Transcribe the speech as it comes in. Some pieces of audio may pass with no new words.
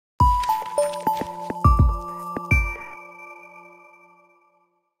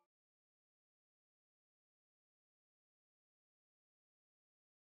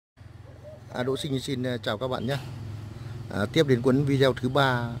Đỗ Sinh xin chào các bạn nhé. Tiếp đến cuốn video thứ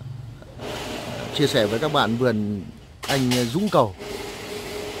 3, chia sẻ với các bạn vườn anh Dũng Cầu,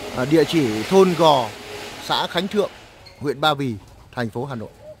 địa chỉ thôn Gò, xã Khánh, Thượng, huyện Ba Vì, thành phố Hà Nội.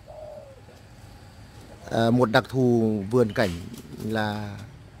 Một đặc thù vườn cảnh là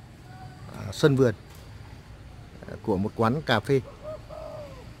sân vườn của một quán cà phê.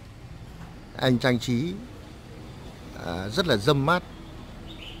 Anh trang trí rất là râm mát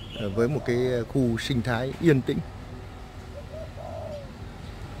với một cái khu sinh thái yên tĩnh.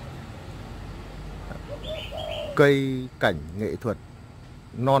 Cây cảnh nghệ thuật,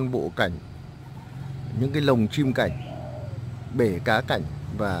 non bộ cảnh, những cái lồng chim cảnh, bể cá cảnh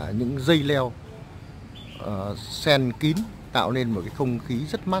và những dây leo xen kín tạo nên một cái không khí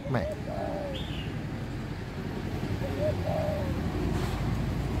rất mát mẻ.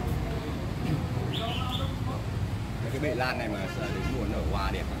 Cái bệ lan này mà đến mùa nở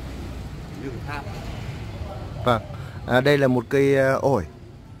hoa đẹp như tháp. Vâng, đây là một cây ổi,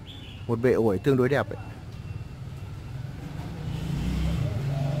 một bệ ổi tương đối đẹp đấy.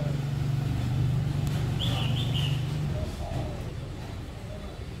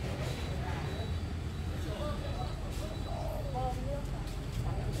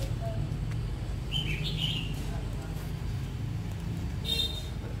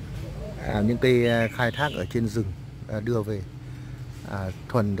 Những cây khai thác ở trên rừng đưa về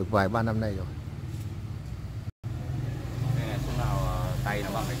thuần được vài ba năm nay rồi. Chỗ nào tay nó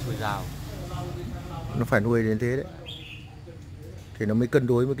bằng cái chuôi dao. Nó phải nuôi đến thế đấy thì nó mới cân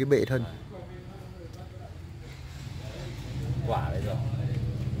đối với cái bệ thân. Quả đấy rồi.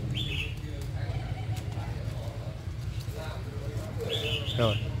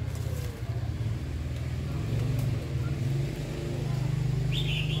 Rồi.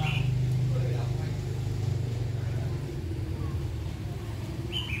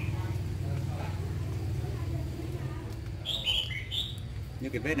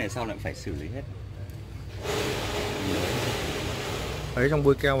 Những cái vết này sau lại phải xử lý hết. Ấy trong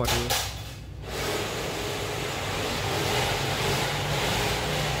bôi keo mà thôi.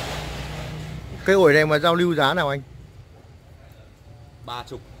 Cây ổi này mà giao lưu giá nào anh?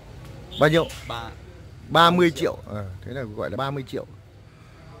 30. Bao nhiêu? 30 triệu. Thế là gọi là 30 triệu.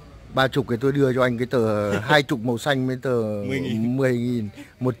 30 thì tôi đưa cho anh cái tờ 20 màu xanh với tờ 10.000,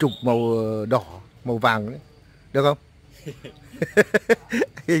 một chục màu đỏ, màu vàng đấy. Được không?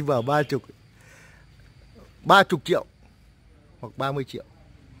 Anh bảo 30. 30 triệu hoặc 30 triệu.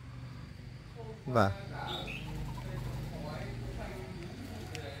 Và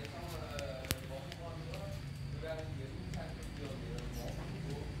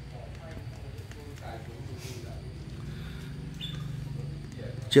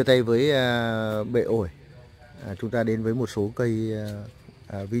chia tay với bệ ổi, chúng ta đến với một số cây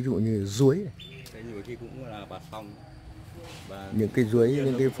ví dụ như chuối này. Cái chuối thì cũng là bạt phong. Những cây chuối,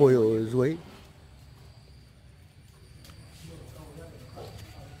 những cái phôi chuối.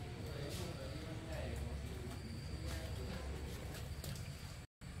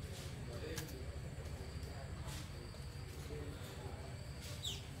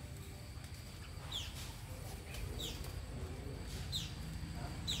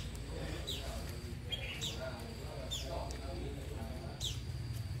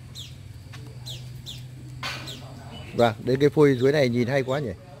 Vâng, đến cái phôi dưới này nhìn hay quá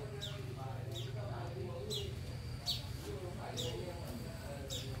nhỉ.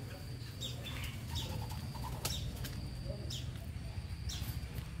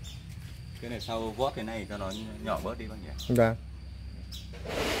 Cái này sau vót thế này cho nó nhỏ bớt đi bác nhỉ? Vâng.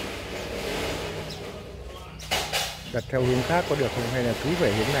 Đặt theo hướng khác có được không hay là cứ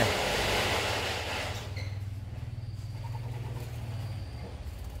về hướng này?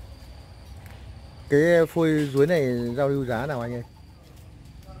 Cái phôi dưới này giao lưu giá nào anh ơi?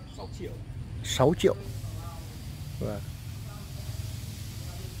 6 triệu. 6 triệu. Vâng.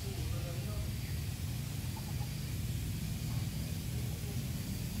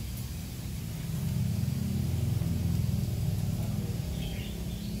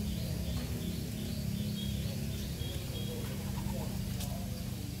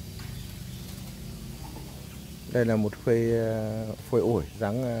 Đây là một phôi ổi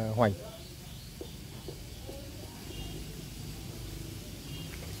dáng hoành.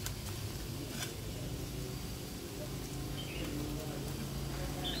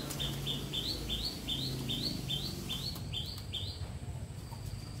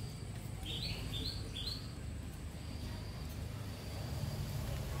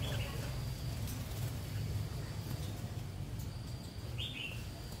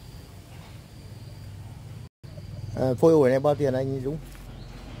 Phôi ổi này bao tiền anh Dũng?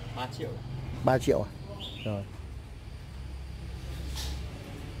 3 triệu. 3 triệu à? Rồi.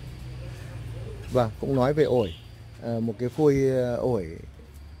 Vâng, cũng nói về ổi. Một cái phôi ổi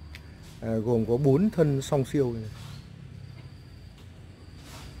gồm có 4 thân song siêu này.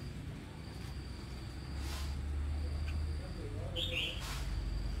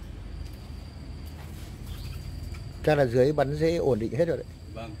 Chắc là dưới bắn rễ ổn định hết rồi đấy.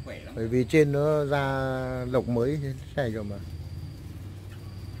 Vâng, khỏe lắm. Bởi vì trên nó ra lộc mới thế này rồi mà.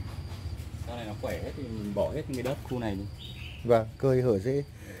 Sau này nó khỏe hết thì mình bỏ hết cái đất khu này đi. Vâng, cơi hở rễ.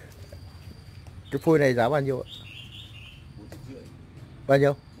 Cái phôi này giá bao nhiêu ạ? 4 triệu rưỡi. Bao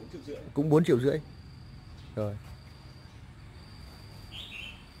nhiêu? 4 triệu rưỡi. Cũng 4 triệu rưỡi. Rồi.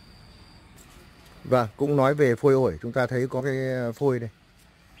 Vâng, cũng nói về phôi ổi, chúng ta thấy có cái phôi này.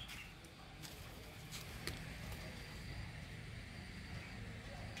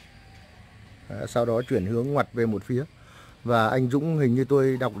 Sau đó chuyển hướng ngoặt về một phía. Và anh Dũng, hình như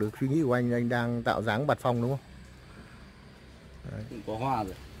tôi đọc được suy nghĩ của anh đang tạo dáng bạt phong đúng không? Đấy. Cũng có hoa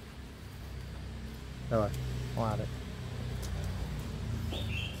rồi. Rồi, hoa đấy.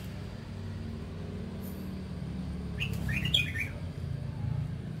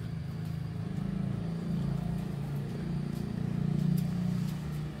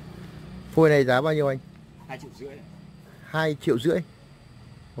 Phôi này giá bao nhiêu anh? 2 triệu rưỡi. 2 triệu rưỡi.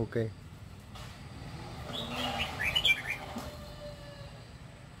 Ok.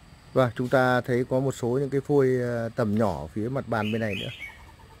 Và chúng ta thấy có một số những cái phôi tầm nhỏ phía mặt bàn bên này nữa.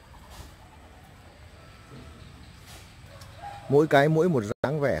 Mỗi cái mỗi một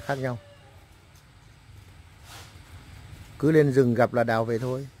dáng vẻ khác nhau. Cứ lên rừng gặp là đào về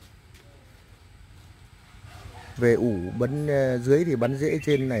thôi. Về ủ bấn dưới thì bắn rễ,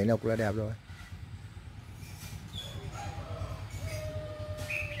 trên nảy lộc là đẹp rồi.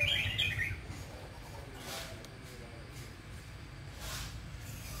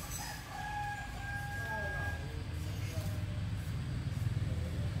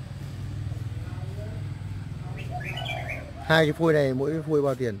 Hai cái phôi này mỗi phôi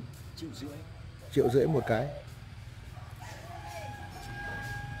bao tiền? 1,5 triệu. 1,5 triệu một cái.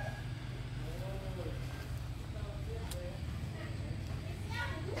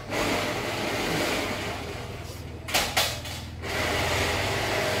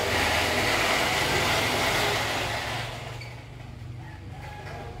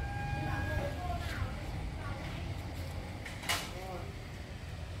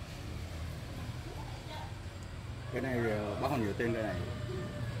 Cái này bác còn nhớ tên cái này.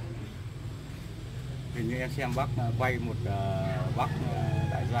 Hình như em xem bác quay một bác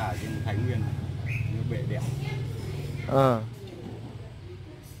đại gia ở trên Thái Nguyên, như bệ đẹp.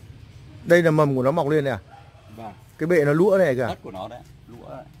 Đây là mầm của nó mọc lên này à? Vâng. Cái bệ nó lũa này kìa. Đất của nó đấy, lũa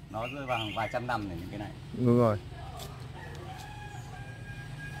đấy. Nó rơi vào vài trăm năm này những cái này. Đúng rồi.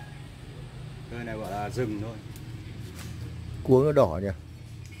 Cái này gọi là rừng thôi. Cuống nó đỏ nhỉ.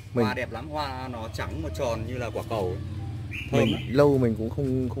 Hoa đẹp lắm, hoa nó trắng một tròn như là quả cầu. Thơm mình lắm. Lâu mình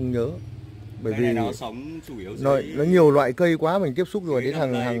cũng không nhớ. Bởi vì nó sống chủ yếu dưới... nó nhiều loại cây quá, mình tiếp xúc rồi đến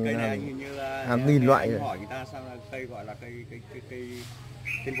hàng nghìn loại rồi. Hỏi người ta sao là cây gọi là cây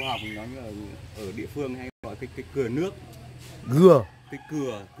tên khoa học nó như ở địa phương hay gọi cây cửa nước. Gừa. Cây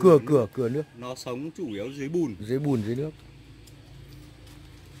Cửa nước. Nó sống chủ yếu dưới bùn. Dưới nước.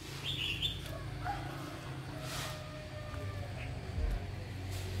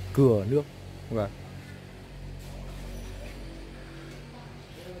 Cửa nước. Vâng.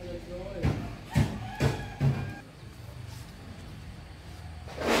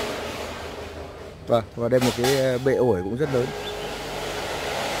 Vâng, và đây một cái bệ ổi cũng rất lớn.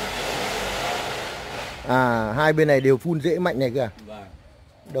 Hai bên này đều phun rễ mạnh này kìa. Vâng.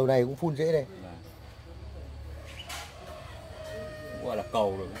 Đầu này cũng phun rễ đây. Vâng. Gọi là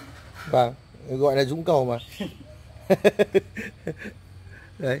cầu rồi. Vâng, gọi là Dũng Cầu mà.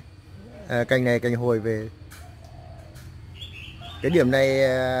 Đấy. Cành này cành hồi về. Cái điểm này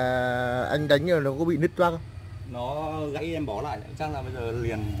anh đánh là nó có bị nứt toác không? Nó gãy em bó lại, chắc là bây giờ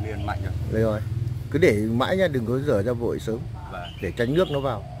liền mạnh rồi. Đấy rồi. Cứ để mãi nhá, đừng có rửa ra vội sớm. Vâng. Để tránh nước nó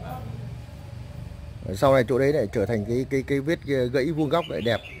vào. Vâng. Sau này chỗ đấy lại trở thành cái vết gãy vuông góc lại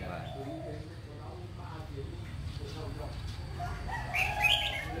đẹp.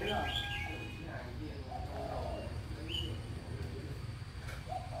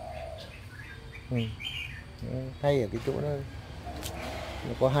 Vâng. Hay ở cái chỗ nó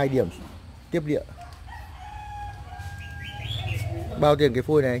có 2 điểm tiếp địa. Bao tiền cái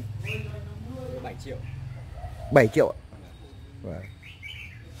phôi này? 7 triệu. 7 triệu ạ. Vâng.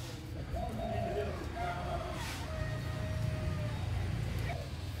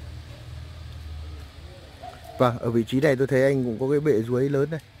 Vâng, ở vị trí này tôi thấy anh cũng có cái bệ ruối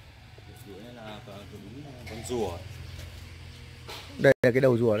lớn này. Ruối này Đây là cái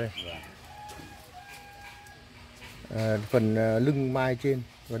đầu rùa đây. Vâng. Phần lưng mai trên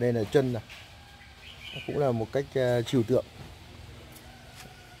và đây là chân này. Cũng là một cách trừu tượng.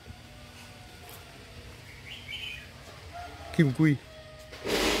 Kim quy.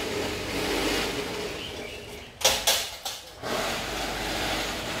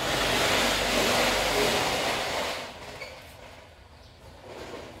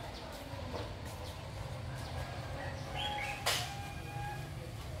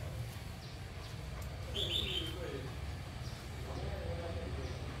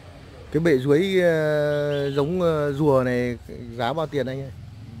 Cái bệ duối giống rùa này giá bao tiền anh ơi?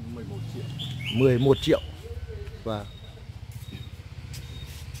 11 triệu. 11 triệu. Và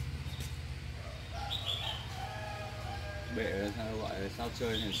Bệ gọi là sao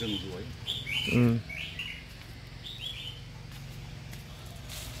chơi này, rừng duối. ừ.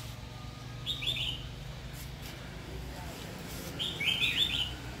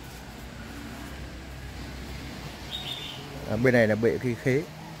 Bên này là bệ cây khế.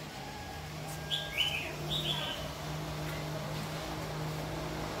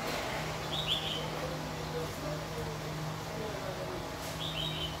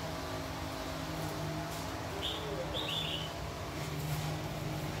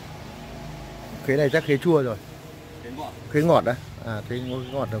 Khế này chắc khế chua rồi. Khế ngọt. Khế ngọt đấy. Khế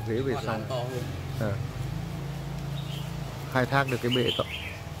ngọt là khế về sau. To hơn. Khai thác được cái bệ to.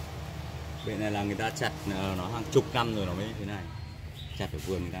 Bệ này là người ta chặt nó hàng chục năm rồi nó mới như thế này. Chặt ở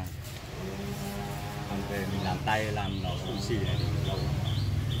vườn người ta. Còn về mình làm tay làm nó xù xì này thì lâu.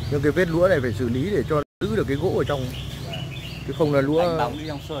 Nhưng cái vết lũa này phải xử lý để cho giữ được cái gỗ ở trong. Chứ không là lũa đóng đi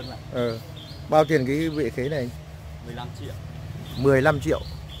trong sơn vậy. Bao tiền cái bệ khế này? 15 triệu. 15 triệu.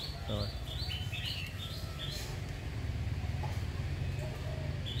 Rồi.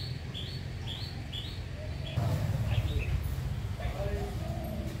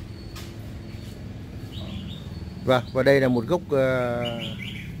 Và đây là một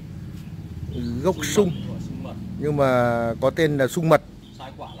gốc sung, nhưng mà có tên là sung mật.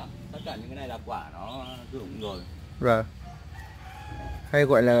 Sai quả lắm. Tất cả những cái này là quả nó rụng rồi. Rồi. Hay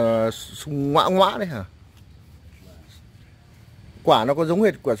gọi là sung ngoã ngoã đấy hả? Quả nó có giống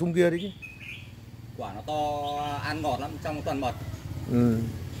hệt quả sung kia đấy chứ. Quả nó to, ăn ngọt lắm, trong toàn mật.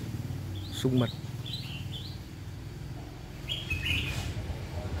 Sung mật.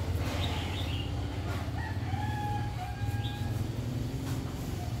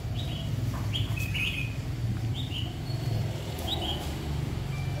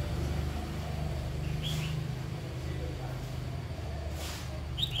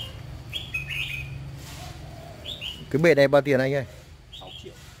 Cái bệ này bao tiền anh ơi? 6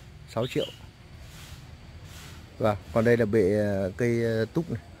 triệu. 6 triệu. Và còn đây là bệ cây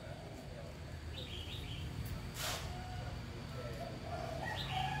túc này.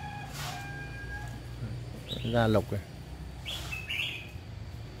 Ra lộc này.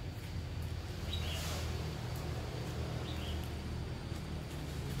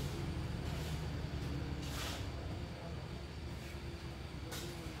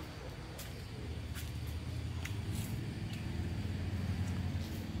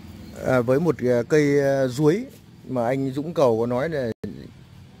 Với một cây duối mà anh Dũng Cầu có nói là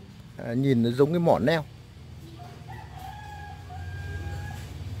nhìn nó giống cái mỏ neo.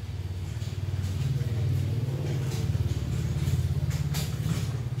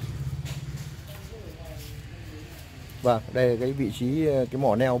 Vâng, đây là cái vị trí cái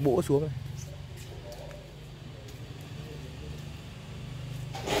mỏ neo bỗ xuống này.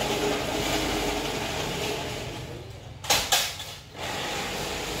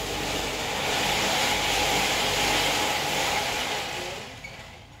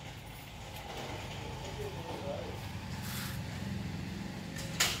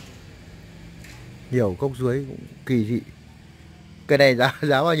 Nhiều cốc duối cũng kỳ dị. Cái này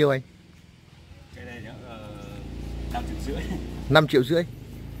giá bao nhiêu anh? Cái này 5,5 triệu. 5,5 triệu.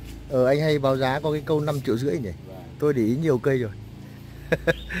 Anh hay báo giá có cái câu 5,5 triệu nhỉ? Vâng. Tôi để ý nhiều cây rồi.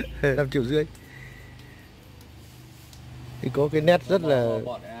 5,5 triệu. Thì có cái nét rất là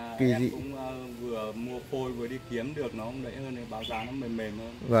kỳ dị. Cũng vừa mua phôi vừa đi kiếm được nó không đẩy hơn, thì báo giá nó mềm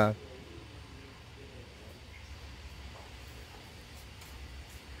hơn. Vâng.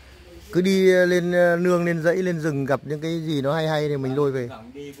 Cứ đi lên nương, lên dãy, lên rừng gặp những cái gì nó hay hay thì mình lôi về.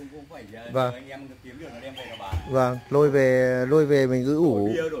 Đi cũng phải Vâng. anh em kiếm được nó đem về nó bán. Vâng, lôi về mình cứ ủ.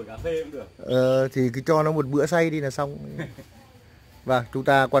 Đổi bia, đổi cà phê cũng được. Thì cứ cho nó một bữa say đi là xong. Và chúng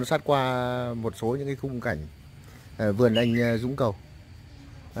ta quan sát qua một số những cái khung cảnh vườn anh Dũng Cầu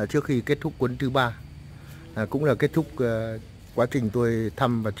trước khi kết thúc cuốn thứ 3. Cũng là kết thúc quá trình tôi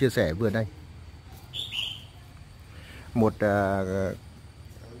thăm và chia sẻ vườn anh. một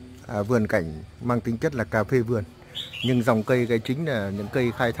vườn cảnh mang tính chất là cà phê vườn, nhưng dòng cây cái chính là những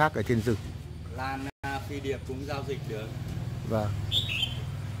cây khai thác ở trên rừng. Lan phi điệp cũng giao dịch được. Và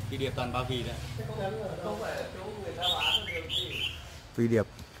Phi điệp toàn bao bì đấy. phi điệp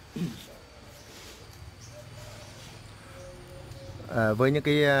với những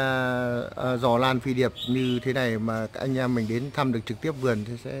cái giò lan phi điệp như thế này mà các anh em mình đến thăm được trực tiếp vườn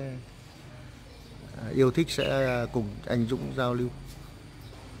thì sẽ yêu thích, sẽ cùng anh Dũng giao lưu.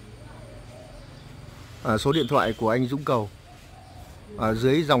 Số điện thoại của anh Dũng Cầu ở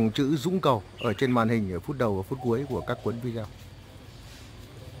dưới dòng chữ Dũng Cầu ở trên màn hình ở phút đầu và phút cuối của các cuốn video.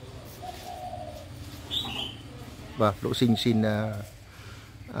 Và Đỗ Sinh xin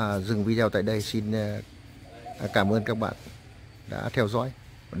dừng video tại đây. Xin cảm ơn các bạn đã theo dõi,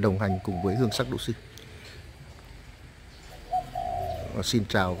 đồng hành cùng với Hương sắc Đỗ Sinh. Xin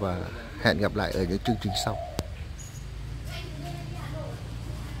chào và hẹn gặp lại ở những chương trình sau.